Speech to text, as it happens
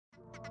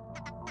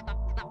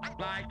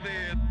like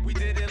this. We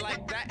did it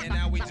like that, and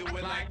now we do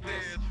it like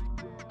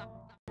this.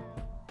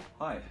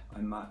 Hi,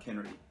 I'm Mark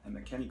Henry, a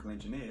mechanical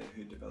engineer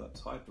who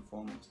develops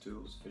high-performance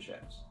tools for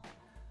chefs.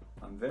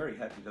 I'm very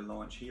happy to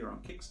launch here on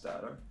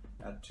Kickstarter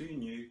our two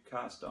new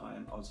cast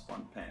iron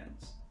AUSfonte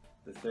pans,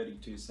 the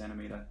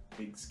 32cm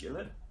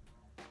BIGskillet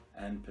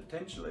and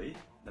potentially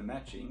the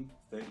matching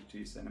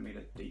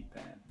 32cm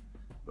DEEPan,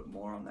 but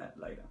more on that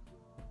later.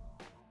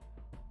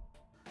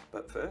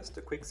 But first,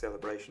 a quick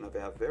celebration of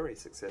our very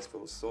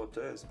successful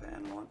sauteuse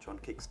pan launch on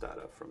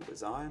Kickstarter, from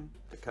design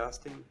to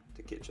casting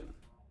to kitchen.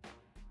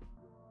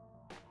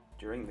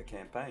 During the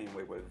campaign,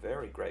 we were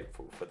very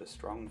grateful for the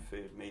strong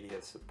food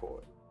media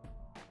support.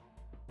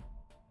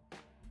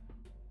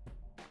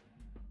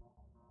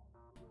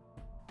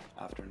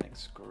 After an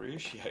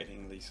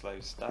excruciatingly slow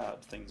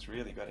start, things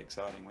really got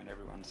exciting when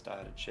everyone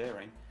started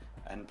sharing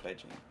and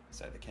pledging,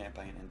 so the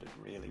campaign ended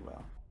really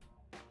well.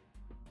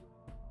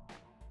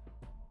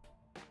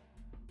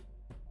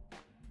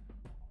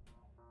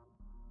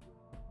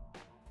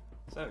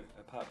 So,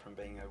 apart from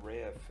being a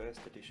rare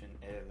first edition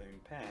heirloom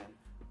pan,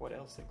 what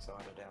else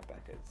excited our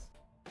backers?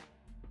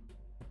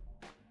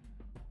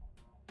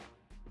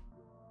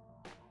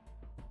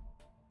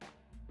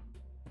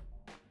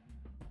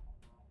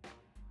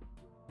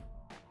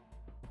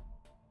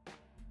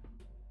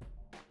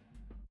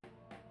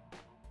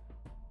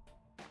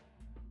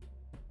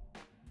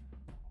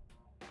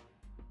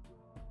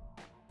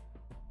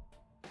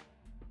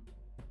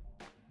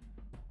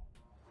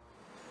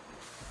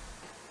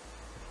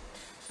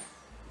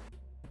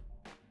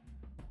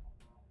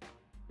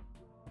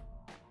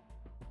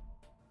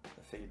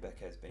 The feedback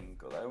has been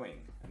glowing,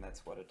 and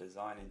that's what a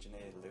design engineer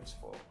lives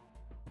for.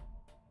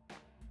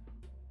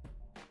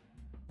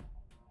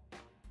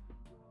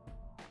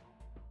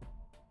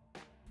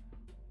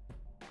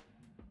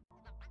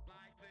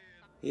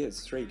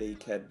 Here's 3D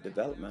CAD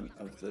development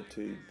of the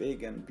two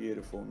big and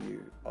beautiful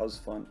new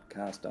AUSfonte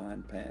cast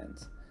iron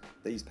pans.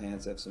 These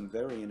pans have some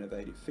very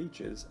innovative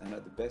features and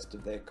are the best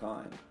of their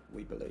kind,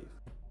 we believe.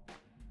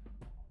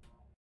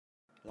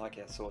 Like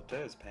our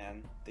sauteuse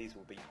pan, these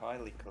will be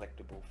highly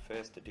collectible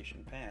first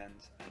edition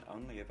pans and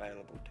only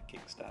available to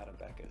Kickstarter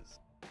backers.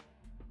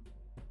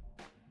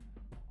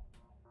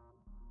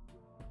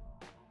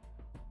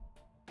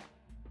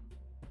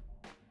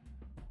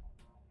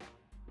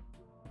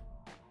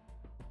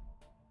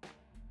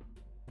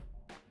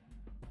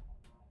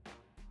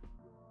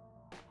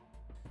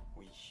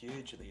 We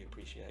hugely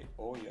appreciate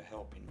all your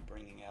help in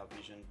bringing our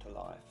vision to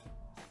life.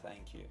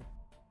 Thank you.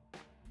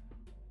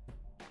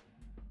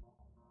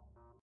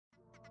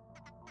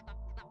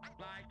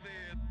 Like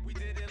this. We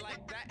did it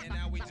like that, and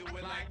now we do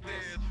it like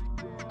this.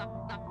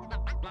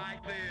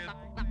 Like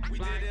this. We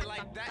did it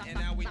like that, and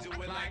now we do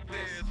it like this.